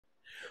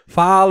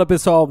Fala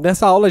pessoal,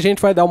 nessa aula a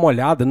gente vai dar uma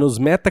olhada nos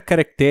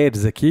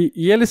metacaracteres aqui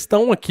e eles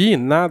estão aqui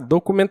na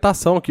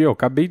documentação aqui, eu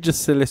acabei de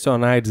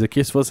selecionar eles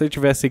aqui, se você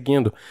estiver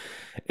seguindo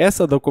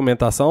essa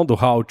documentação do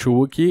How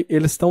To aqui,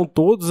 eles estão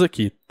todos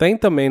aqui, tem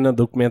também na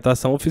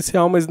documentação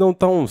oficial, mas não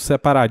estão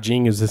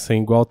separadinhos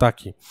assim, igual tá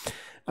aqui.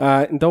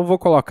 Então eu vou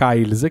colocar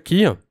eles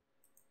aqui, ó,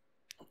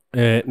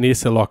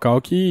 nesse local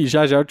aqui e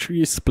já eu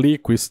te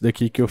explico isso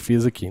daqui que eu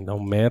fiz aqui, então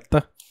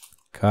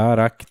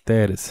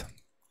metacaracteres.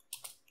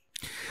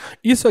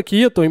 Isso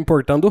aqui eu estou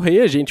importando o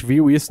rei, a gente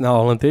viu isso na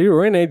aula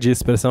anterior, né, de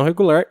expressão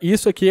regular.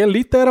 Isso aqui é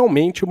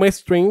literalmente uma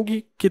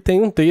string que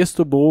tem um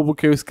texto bobo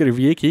que eu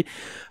escrevi aqui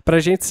para a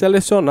gente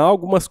selecionar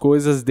algumas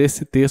coisas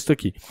desse texto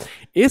aqui.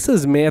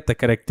 Esses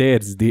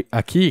metacaracteres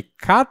aqui,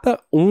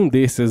 cada um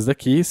desses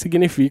daqui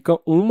significa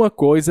uma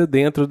coisa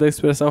dentro da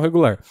expressão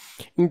regular.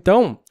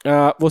 Então,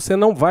 você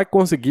não vai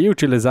conseguir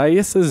utilizar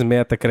esses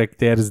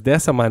metacaracteres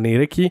dessa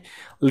maneira aqui,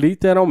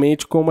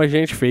 literalmente como a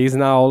gente fez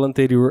na aula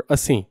anterior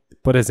assim.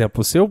 Por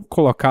exemplo, se eu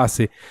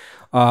colocasse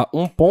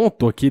um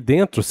ponto aqui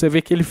dentro, você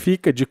vê que ele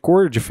fica de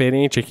cor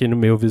diferente aqui no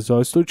meu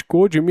Visual Studio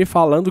Code, me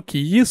falando que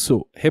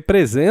isso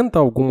representa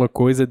alguma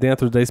coisa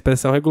dentro da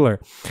expressão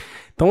regular.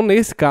 Então,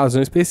 nesse caso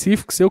em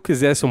específico, se eu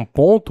quisesse um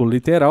ponto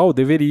literal, eu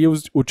deveria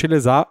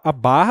utilizar a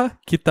barra,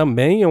 que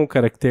também é um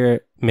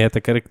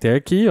metacaractere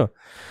aqui, ó,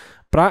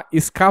 para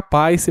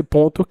escapar esse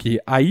ponto aqui.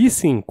 Aí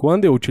sim,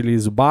 quando eu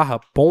utilizo barra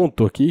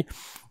ponto aqui,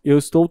 eu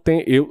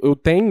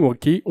tenho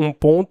aqui um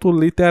ponto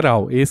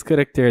literal. Esse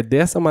caractere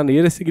dessa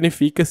maneira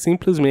significa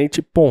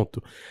simplesmente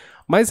ponto.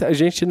 Mas a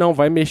gente não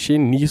vai mexer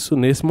nisso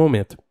nesse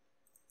momento.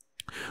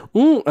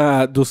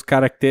 Dos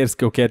caracteres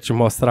que eu quero te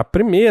mostrar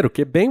primeiro,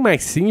 que é bem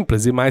mais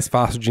simples e mais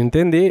fácil de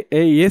entender,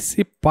 é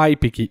esse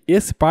pipe aqui.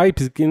 Esse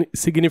pipe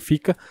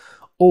significa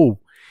ou.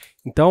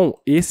 Então,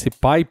 esse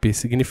pipe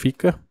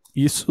significa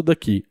isso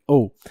daqui,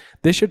 ou.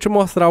 Deixa eu te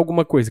mostrar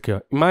alguma coisa aqui,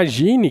 ó.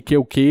 Imagine que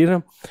eu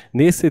queira,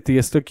 nesse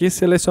texto aqui,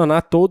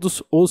 selecionar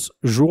todos os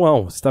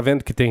João. Você está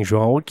vendo que tem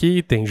João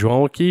aqui,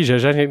 já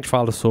a gente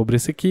fala sobre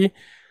esse aqui.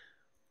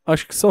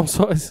 Acho que são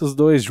só esses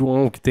dois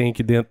João que tem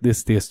aqui dentro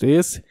desse texto,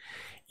 esse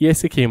e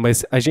esse aqui.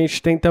 Mas a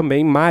gente tem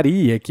também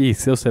Maria aqui,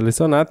 se eu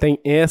selecionar, tem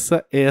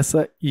essa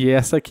e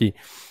essa aqui.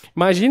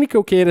 Imagine que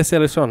eu queira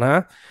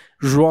selecionar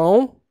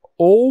João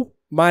ou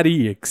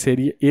Maria, que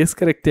seria esse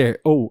caractere,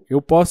 ou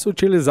eu posso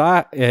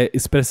utilizar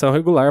expressão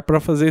regular para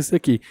fazer isso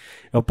aqui.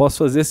 Eu posso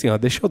fazer assim, ó,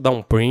 deixa eu dar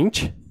um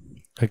print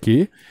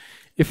aqui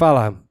e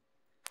falar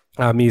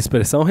a minha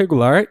expressão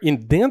regular, e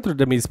dentro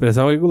da minha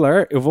expressão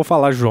regular eu vou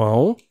falar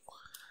João,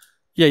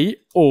 e aí,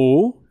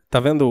 ou, tá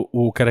vendo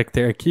o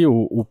caractere aqui,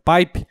 o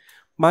pipe,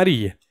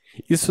 Maria.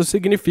 Isso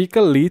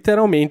significa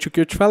literalmente o que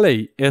eu te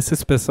falei. Essa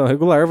expressão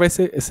regular vai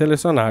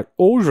selecionar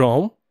ou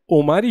João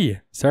ou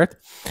Maria, certo?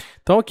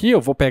 Então aqui eu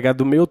vou pegar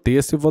do meu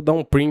texto e vou dar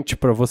um print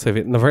para você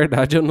ver. Na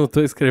verdade eu não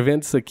estou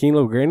escrevendo isso aqui em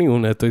lugar nenhum,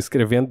 né? Estou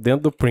escrevendo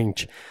dentro do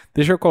print.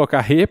 Deixa eu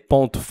colocar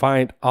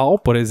re.findAll,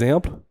 por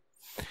exemplo.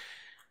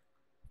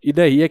 E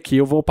daí aqui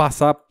eu vou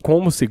passar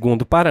como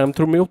segundo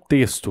parâmetro o meu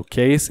texto,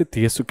 que é esse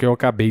texto que eu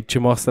acabei de te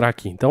mostrar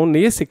aqui. Então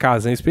nesse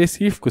caso em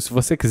específico, se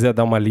você quiser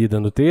dar uma lida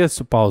no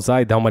texto,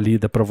 pausar e dar uma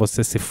lida para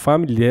você se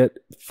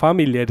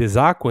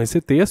familiarizar com esse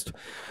texto,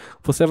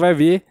 você vai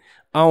ver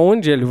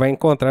aonde ele vai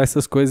encontrar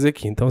essas coisas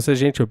aqui. Então, se a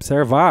gente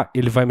observar,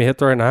 ele vai me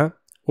retornar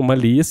uma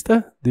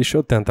lista. Deixa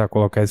eu tentar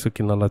colocar isso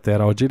aqui na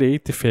lateral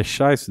direita e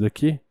fechar isso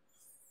daqui.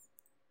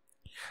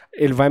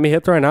 Ele vai me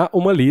retornar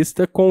uma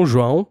lista com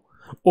João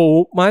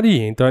ou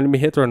Maria. Então, ele me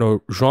retornou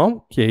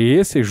João, que é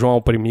esse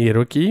João primeiro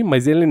aqui,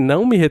 mas ele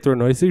não me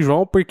retornou esse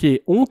João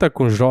porque um está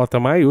com J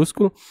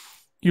maiúsculo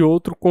e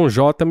outro com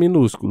J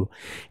minúsculo.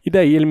 E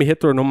daí ele me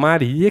retornou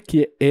Maria,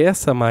 que é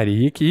essa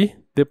Maria aqui,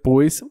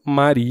 depois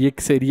Maria,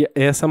 que seria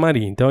essa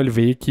Maria. Então ele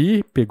veio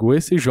aqui, pegou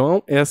esse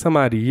João, essa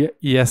Maria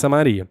e essa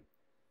Maria.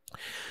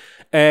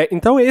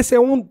 Então esse é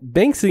um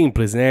bem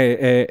simples, né?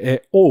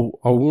 Ou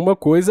alguma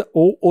coisa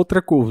ou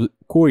outra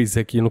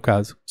coisa aqui no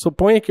caso.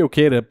 Suponha que eu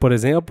queira, por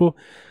exemplo,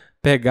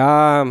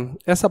 pegar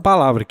essa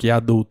palavra aqui,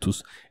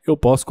 adultos. Eu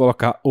posso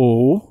colocar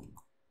ou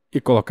e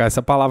colocar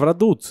essa palavra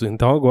adultos.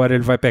 Então agora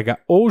ele vai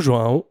pegar ou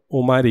João,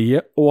 ou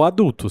Maria, ou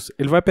adultos.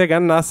 Ele vai pegar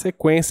na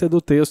sequência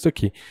do texto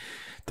aqui.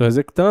 Então,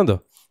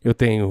 executando, eu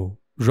tenho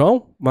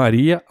João,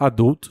 Maria,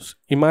 adultos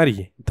e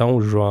Maria.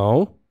 Então,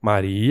 João,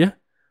 Maria,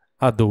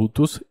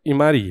 adultos e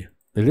Maria.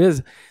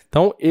 Beleza?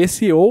 Então,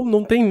 esse ou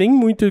não tem nem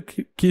muito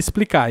que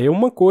explicar. É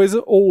uma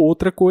coisa ou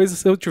outra coisa.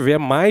 Se eu tiver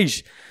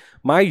mais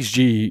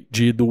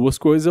de duas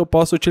coisas, eu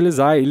posso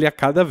utilizar ele a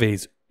cada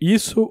vez.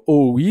 Isso,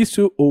 ou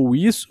isso, ou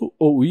isso,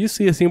 ou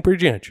isso e assim por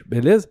diante.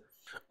 Beleza?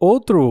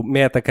 Outro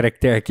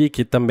metacaractere aqui,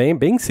 que também é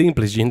bem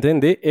simples de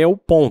entender, é o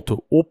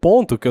ponto. O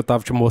ponto que eu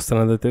estava te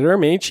mostrando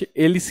anteriormente,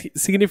 ele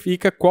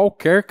significa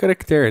qualquer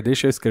caractere.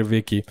 Deixa eu escrever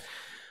aqui.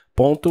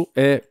 Ponto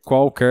é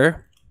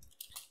qualquer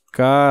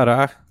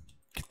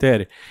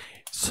caractere.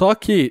 Só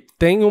que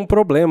tem um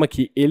problema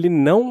aqui. Ele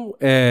não,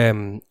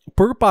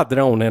 por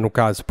padrão, né, no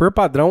caso, por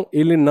padrão,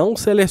 ele não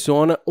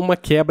seleciona uma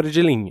quebra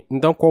de linha.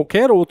 Então,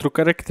 qualquer outro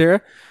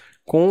caractere,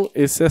 com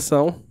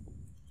exceção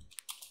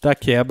da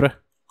quebra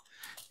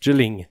de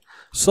linha.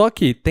 Só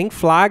que tem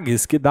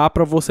flags que dá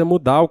para você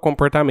mudar o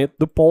comportamento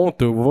do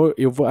ponto.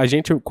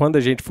 Quando a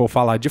gente for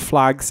falar de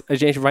flags, a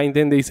gente vai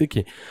entender isso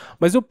aqui.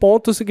 Mas o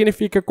ponto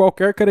significa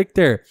qualquer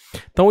caractere.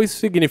 Então isso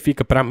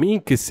significa para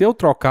mim que se eu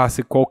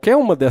trocasse qualquer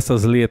uma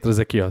dessas letras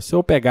aqui, ó, se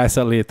eu pegar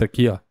essa letra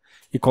aqui, ó,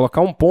 e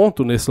colocar um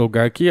ponto nesse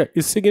lugar aqui, ó,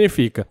 isso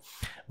significa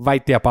vai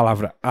ter a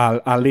palavra,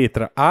 a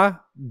letra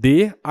A,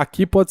 D,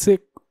 aqui pode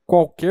ser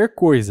qualquer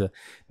coisa,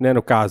 né,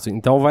 no caso.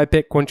 Então vai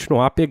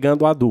continuar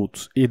pegando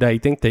adultos. E daí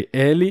tem que ter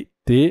L,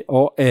 T,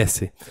 O,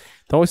 S.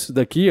 Então isso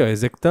daqui, ó,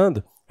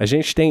 executando, a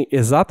gente tem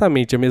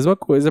exatamente a mesma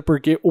coisa,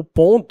 porque o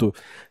ponto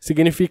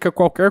significa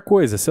qualquer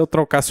coisa. Se eu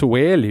trocasse o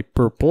L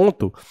por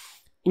ponto,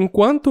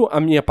 enquanto a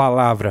minha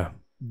palavra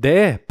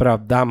der para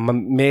dar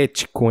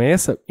match com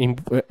essa,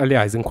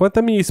 aliás, enquanto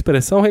a minha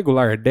expressão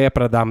regular der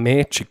para dar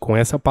match com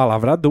essa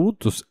palavra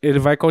adultos, ele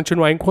vai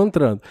continuar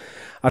encontrando.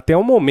 Até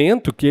o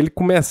momento que ele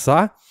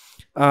começar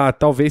a,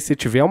 talvez se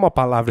tiver uma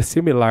palavra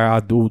similar a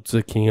adultos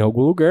aqui em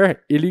algum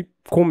lugar, ele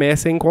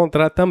comece a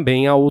encontrar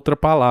também a outra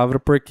palavra,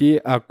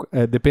 porque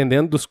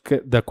dependendo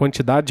da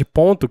quantidade de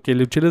ponto que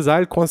ele utilizar,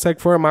 ele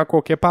consegue formar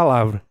qualquer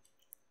palavra.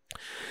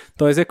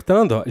 Então,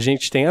 executando, ó, a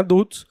gente tem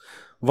adultos.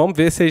 Vamos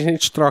ver se a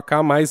gente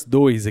trocar mais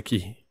 2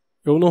 aqui.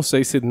 Eu não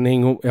sei se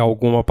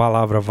alguma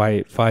palavra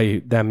vai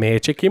dar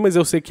match aqui, mas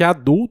eu sei que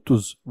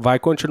adultos vai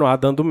continuar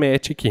dando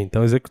match aqui.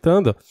 Então,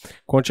 executando,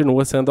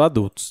 continua sendo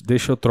adultos.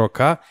 Deixa eu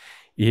trocar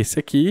esse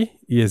aqui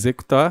e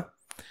executar.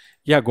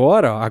 E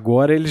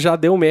agora ele já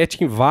deu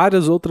match em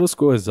várias outras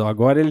coisas. Ó,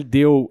 agora ele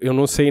deu, eu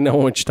não sei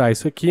onde está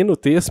isso aqui no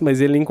texto, mas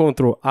ele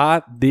encontrou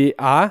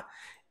A-D-A-N,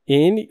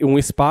 um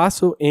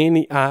espaço,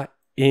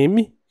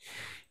 N-A-M.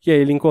 E aí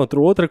ele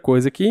encontrou outra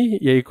coisa aqui,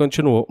 e aí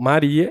continuou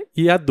Maria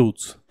e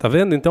adultos. Tá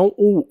vendo? Então,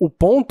 o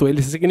ponto,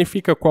 ele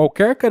significa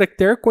qualquer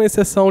caractere com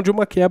exceção de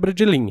uma quebra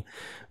de linha.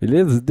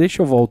 Beleza?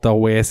 Deixa eu voltar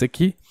o S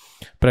aqui,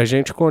 para a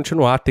gente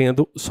continuar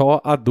tendo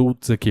só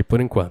adultos aqui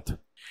por enquanto.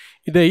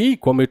 E daí,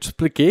 como eu te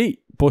expliquei,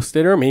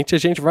 posteriormente a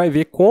gente vai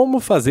ver como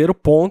fazer o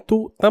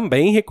ponto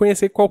também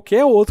reconhecer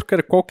qualquer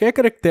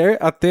caractere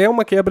até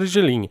uma quebra de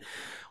linha.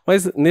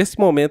 Mas nesse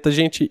momento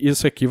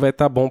isso aqui vai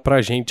estar bom para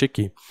a gente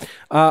aqui.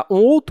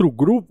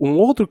 Um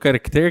outro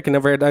caractere que na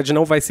verdade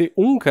não vai ser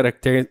um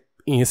caractere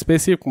em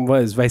específico,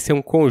 mas vai ser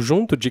um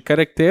conjunto de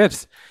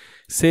caracteres,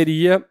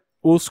 seria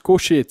os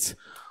colchetes.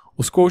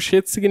 Os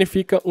colchetes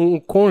significa um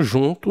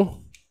conjunto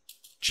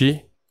de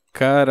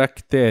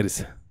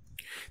caracteres.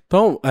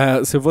 Então,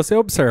 se você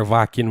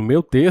observar aqui no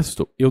meu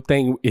texto, eu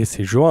tenho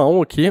esse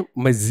João aqui,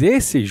 mas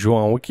esse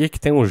João aqui, que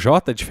tem um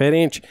J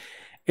diferente,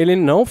 ele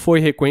não foi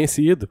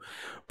reconhecido,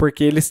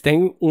 porque eles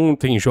têm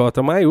tem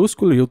J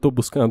maiúsculo, e eu estou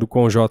buscando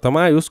com J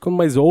maiúsculo,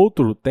 mas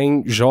outro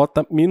tem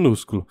J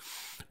minúsculo.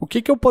 O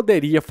que eu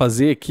poderia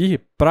fazer aqui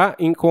para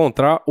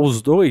encontrar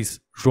os dois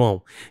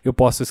João? Eu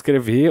posso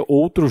escrever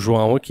outro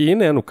João aqui,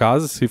 né? No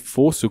caso, se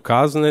fosse o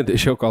caso, né?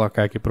 Deixa eu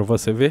colocar aqui para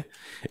você ver.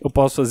 Eu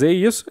posso fazer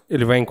isso,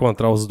 ele vai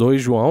encontrar os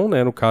dois João,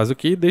 né? No caso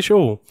aqui, deixa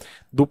eu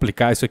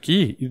duplicar isso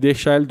aqui e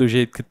deixar ele do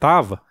jeito que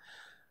estava.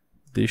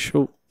 Deixa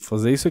eu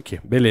fazer isso aqui,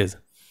 beleza.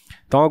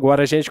 Então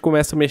agora a gente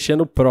começa a mexer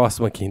no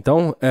próximo aqui.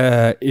 Então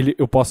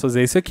eu posso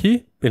fazer isso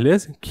aqui,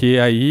 beleza? Que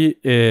aí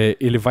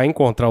ele vai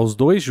encontrar os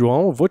dois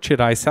João. Eu vou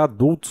tirar esse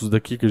adultos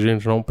daqui, que a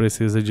gente não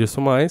precisa disso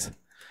mais.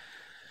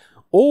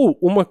 Ou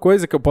uma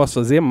coisa que eu posso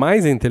fazer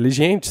mais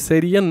inteligente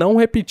seria não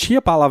repetir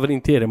a palavra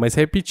inteira, mas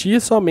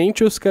repetir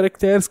somente os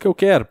caracteres que eu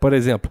quero. Por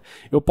exemplo,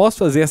 eu posso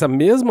fazer essa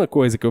mesma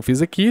coisa que eu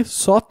fiz aqui,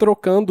 só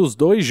trocando os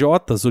dois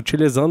J's,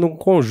 utilizando um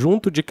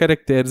conjunto de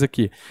caracteres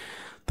aqui.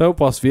 Então eu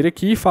posso vir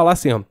aqui e falar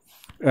assim, ó.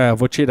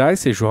 Vou tirar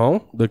esse João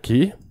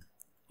daqui,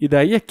 e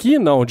daí aqui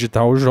onde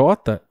está o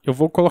J, eu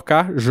vou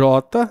colocar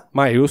J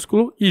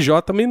maiúsculo e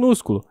J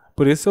minúsculo.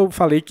 Por isso eu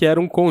falei que era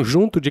um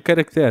conjunto de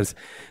caracteres.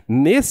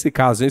 Nesse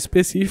caso em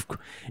específico,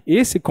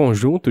 esse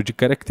conjunto de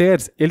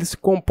caracteres, ele se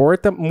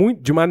comporta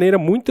de maneira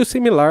muito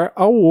similar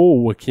ao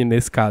OU aqui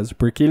nesse caso,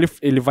 porque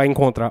ele vai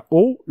encontrar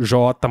ou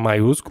J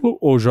maiúsculo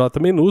ou J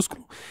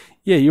minúsculo,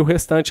 e aí o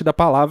restante da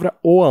palavra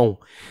OAM.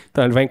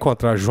 Então ele vai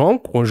encontrar João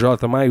com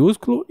J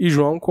maiúsculo e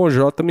João com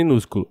J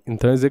minúsculo.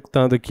 Então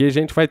executando aqui a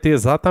gente vai ter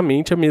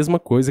exatamente a mesma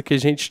coisa que a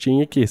gente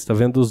tinha aqui. Você está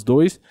vendo os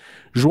dois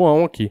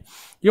João aqui.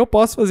 E eu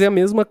posso fazer a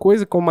mesma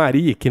coisa com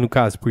Maria aqui no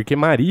caso, porque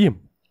Maria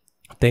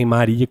tem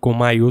Maria com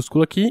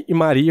maiúsculo aqui e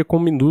Maria com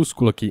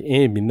minúsculo aqui,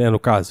 M, né, no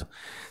caso.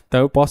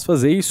 Então eu posso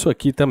fazer isso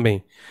aqui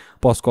também.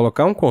 Posso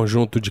colocar um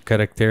conjunto de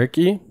caractere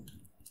aqui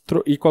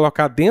e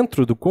colocar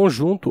dentro do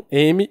conjunto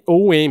M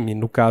ou M,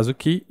 no caso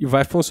aqui, e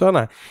vai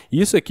funcionar.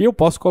 Isso aqui eu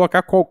posso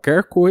colocar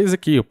qualquer coisa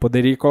aqui. Eu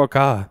poderia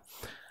colocar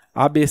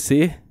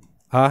ABC,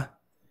 A,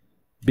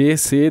 B,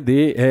 C,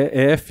 D,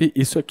 E, F.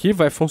 Isso aqui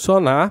vai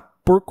funcionar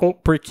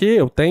porque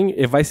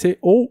vai ser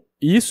ou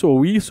isso,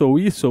 ou isso, ou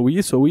isso, ou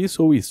isso, ou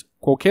isso, ou isso.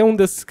 Qualquer um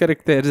desses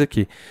caracteres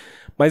aqui.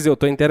 Mas eu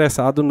estou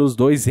interessado nos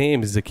dois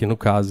M's aqui no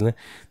caso, né?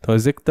 Então,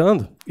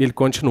 executando, ele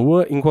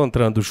continua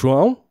encontrando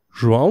João,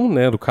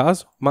 né, no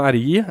caso,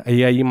 Maria,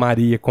 e aí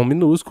Maria com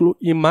minúsculo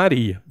e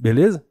Maria,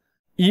 beleza?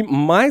 E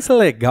mais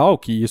legal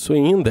que isso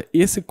ainda,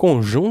 esse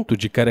conjunto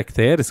de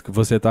caracteres que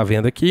você está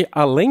vendo aqui,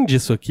 além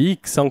disso aqui,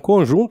 que são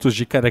conjuntos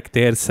de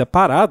caracteres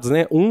separados,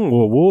 né? Um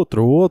ou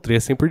outro e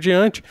assim por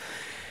diante,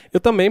 eu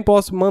também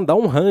posso mandar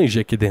um range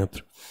aqui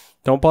dentro.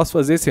 Então eu posso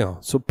fazer assim, ó,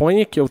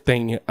 suponha que eu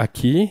tenha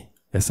aqui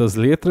essas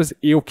letras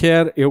e eu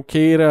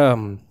queira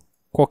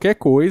qualquer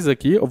coisa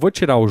aqui, eu vou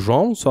tirar o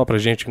João, só para a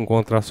gente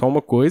encontrar só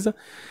uma coisa,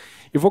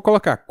 e vou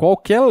colocar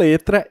qualquer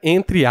letra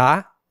entre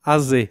A a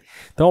Z.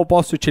 Então eu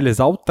posso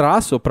utilizar o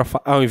traço para,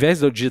 ao invés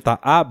de eu digitar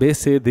A, B,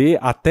 C, D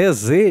até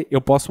Z, eu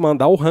posso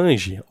mandar o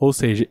range. Ou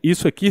seja,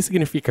 isso aqui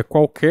significa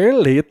qualquer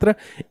letra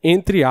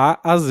entre A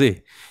a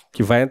Z,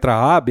 que vai entrar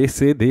A, B,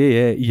 C, D,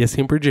 E e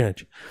assim por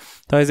diante.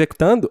 Então,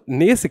 executando,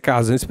 nesse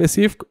caso em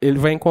específico, ele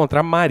vai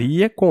encontrar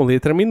Maria com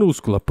letra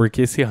minúscula,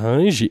 porque esse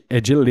range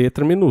é de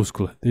letra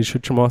minúscula. Deixa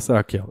eu te mostrar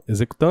aqui, ó.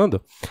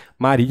 Executando,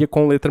 Maria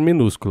com letra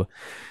minúscula.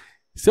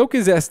 Se eu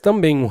quisesse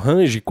também um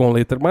range com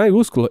letra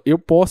maiúscula, eu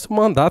posso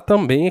mandar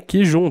também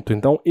aqui junto.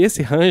 Então,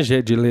 esse range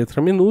é de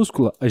letra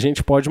minúscula, a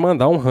gente pode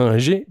mandar um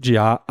range de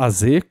A a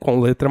Z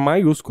com letra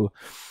maiúscula.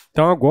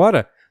 Então,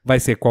 agora vai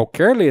ser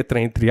qualquer letra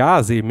entre A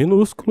a Z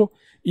minúsculo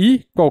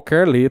e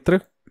qualquer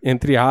letra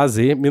entre A a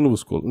Z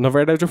minúsculo. Na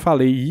verdade, eu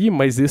falei I,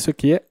 mas isso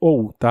aqui é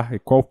OU, tá? É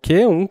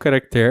qualquer um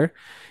caractere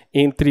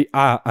entre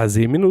A a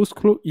Z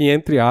minúsculo e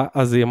entre A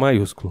a Z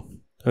maiúsculo.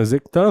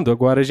 Executando,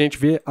 agora a gente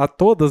vê a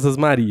todas as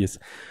Marias,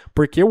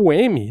 porque o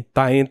M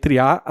está entre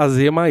A a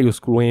Z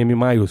maiúsculo, o M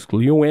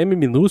maiúsculo, e o M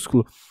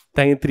minúsculo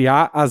está entre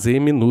A a Z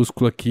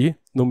minúsculo aqui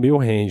no meu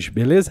range,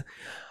 beleza?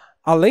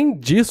 Além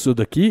disso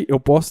daqui, eu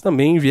posso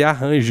também enviar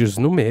ranges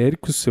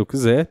numéricos, se eu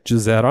quiser, de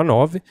 0 a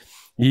 9,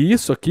 e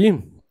isso aqui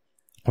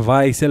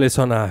vai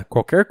selecionar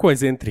qualquer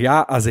coisa entre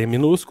A a Z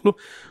minúsculo,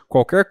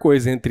 qualquer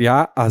coisa entre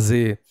A a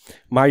Z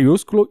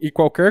maiúsculo e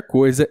qualquer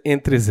coisa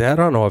entre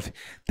 0 a 9.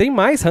 Tem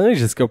mais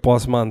ranges que eu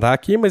posso mandar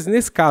aqui, mas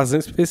nesse caso em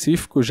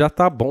específico já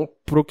está bom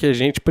para o que a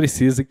gente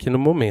precisa aqui no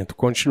momento.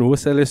 Continua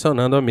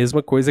selecionando a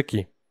mesma coisa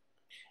aqui.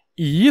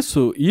 E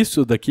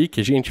isso daqui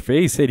que a gente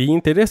fez seria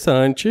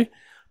interessante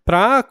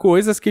para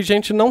coisas que a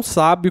gente não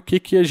sabe o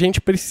que a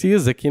gente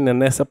precisa aqui, né,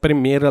 nessa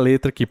primeira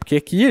letra aqui. Porque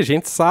aqui a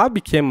gente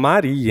sabe que é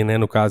Maria, né,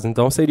 no caso.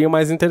 Então seria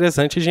mais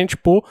interessante a gente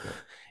pôr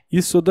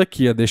isso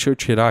daqui, ó. Deixa eu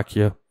tirar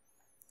aqui, ó.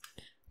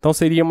 Então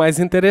seria mais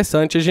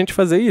interessante a gente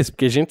fazer isso,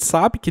 porque a gente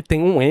sabe que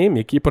tem um M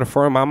aqui para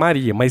formar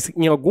Maria, mas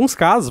em alguns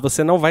casos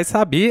você não vai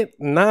saber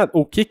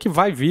o que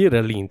vai vir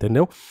ali,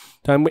 entendeu?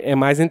 Então é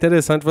mais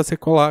interessante você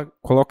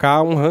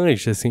colocar um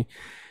range, assim,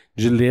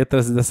 de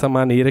letras dessa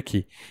maneira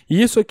aqui.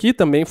 E isso aqui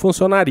também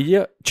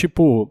funcionaria,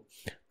 tipo,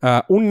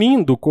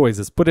 unindo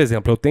coisas. Por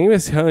exemplo, eu tenho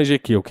esse range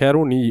aqui, eu quero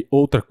unir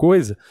outra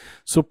coisa.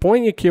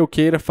 Suponha que eu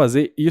queira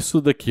fazer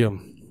isso daqui, ó.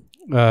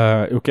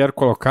 Eu quero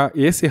colocar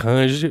esse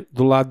range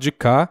do lado de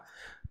cá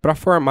para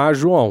formar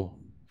João,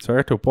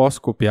 certo? Eu posso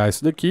copiar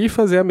isso daqui e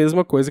fazer a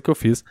mesma coisa que eu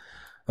fiz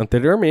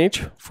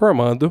anteriormente,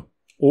 formando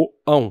o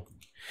ão.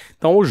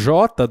 Então, o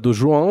J do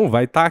João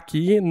vai estar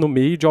aqui no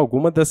meio de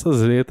alguma dessas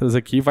letras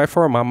aqui, vai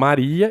formar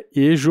Maria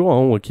e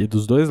João aqui,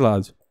 dos dois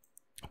lados.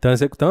 Então,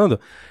 executando,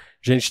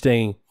 a gente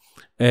tem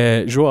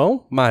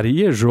João,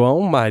 Maria,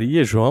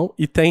 João,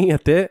 e tem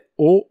até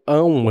o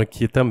ão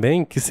aqui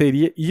também, que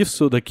seria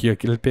isso daqui, ó,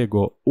 que ele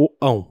pegou, o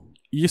ão.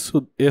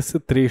 Esse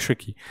trecho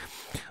aqui.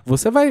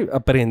 Você vai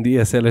aprender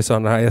a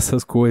selecionar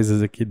essas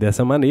coisas aqui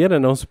dessa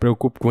maneira, não se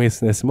preocupe com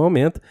isso nesse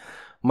momento,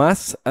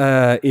 mas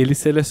ele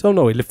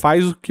selecionou, ele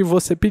faz o que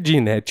você pedir,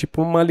 né? É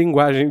tipo uma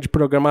linguagem de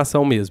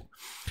programação mesmo.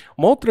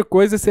 Uma outra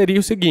coisa seria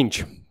o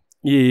seguinte,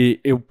 e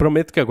eu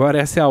prometo que agora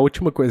essa é a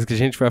última coisa que a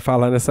gente vai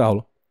falar nessa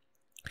aula.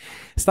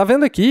 Você está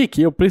vendo aqui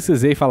que eu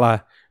precisei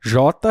falar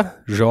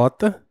J,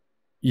 J,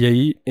 e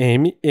aí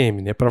M,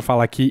 M, né? Para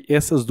falar que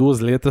essas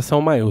duas letras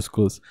são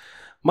maiúsculas.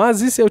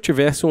 Mas e se eu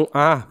tivesse um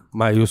A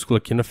maiúsculo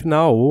aqui no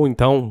final, ou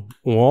então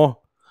um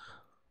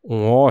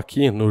O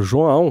aqui no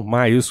João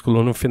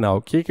maiúsculo no final?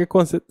 O que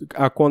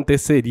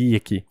aconteceria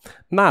aqui?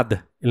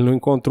 Nada. Ele não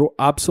encontrou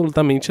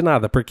absolutamente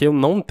nada, porque eu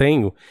não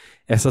tenho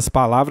essas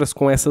palavras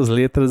com essas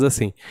letras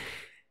assim.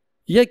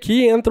 E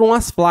aqui entram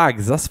as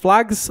flags. As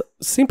flags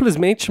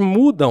simplesmente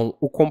mudam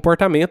o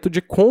comportamento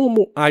de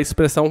como a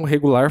expressão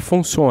regular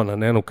funciona,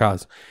 né, no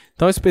caso.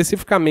 Então,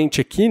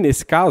 especificamente aqui,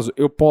 nesse caso,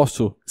 eu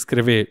posso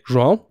escrever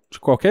João de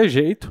qualquer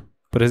jeito,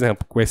 por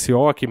exemplo, com esse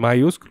O aqui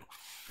maiúsculo,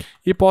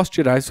 e posso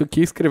tirar isso aqui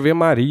e escrever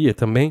Maria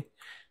também,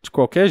 de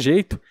qualquer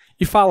jeito,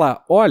 e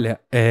falar, olha,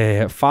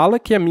 falar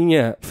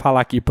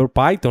aqui para o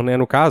Python, né,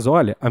 no caso,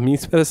 olha, a minha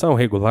expressão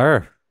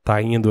regular está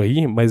indo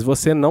aí, mas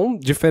você não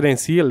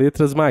diferencia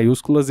letras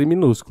maiúsculas e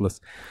minúsculas.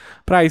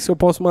 Para isso eu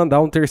posso mandar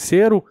um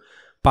terceiro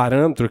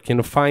parâmetro aqui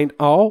no find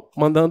all,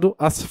 mandando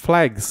as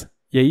flags.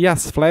 E aí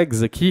as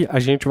flags aqui, a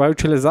gente vai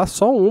utilizar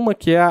só uma,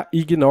 que é a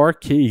ignore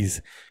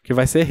case, que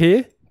vai ser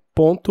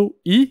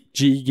re.i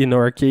de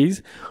ignore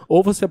case,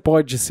 ou você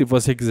pode, se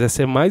você quiser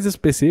ser mais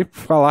específico,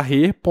 falar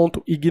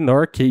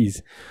re.ignore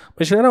case.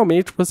 Mas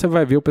geralmente você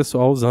vai ver o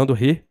pessoal usando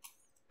re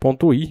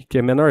ponto .i, que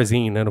é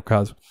menorzinho, né, no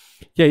caso.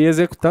 E aí,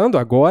 executando,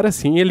 agora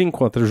sim ele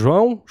encontra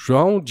João,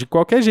 de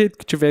qualquer jeito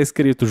que tiver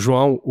escrito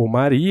João ou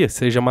Maria,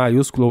 seja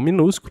maiúsculo ou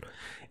minúsculo,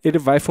 ele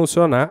vai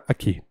funcionar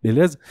aqui,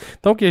 beleza?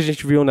 Então, o que a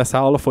gente viu nessa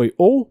aula foi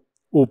ou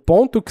o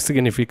ponto, que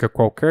significa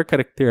qualquer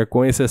caractere,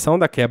 com exceção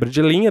da quebra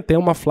de linha, tem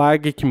uma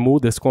flag que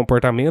muda esse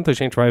comportamento, a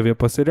gente vai ver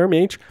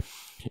posteriormente,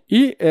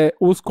 e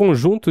os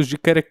conjuntos de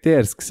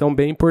caracteres, que são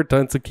bem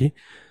importantes aqui,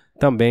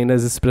 também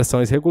nas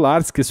expressões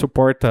regulares, que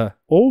suporta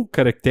ou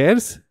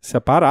caracteres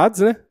separados,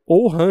 né?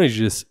 Ou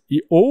ranges,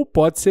 ou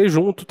pode ser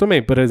junto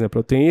também. Por exemplo,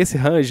 eu tenho esse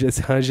range,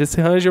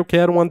 eu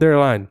quero um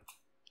underline.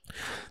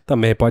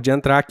 Também pode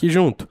entrar aqui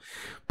junto,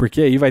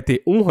 porque aí vai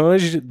ter um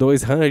range,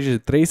 2 range,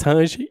 3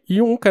 range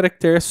e um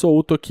caractere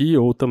solto aqui,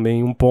 ou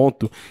também um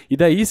ponto. E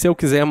daí, se eu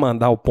quiser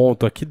mandar o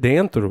ponto aqui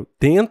dentro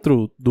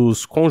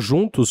dos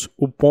conjuntos,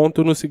 o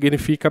ponto não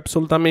significa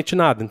absolutamente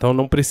nada, então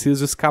não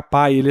preciso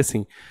escapar ele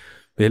assim,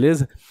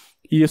 beleza?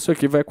 E isso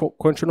aqui vai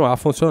continuar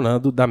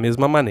funcionando da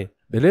mesma maneira,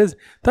 beleza?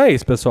 Então é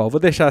isso, pessoal. Vou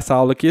deixar essa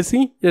aula aqui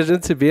assim e a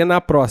gente se vê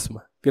na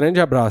próxima. Grande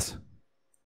abraço!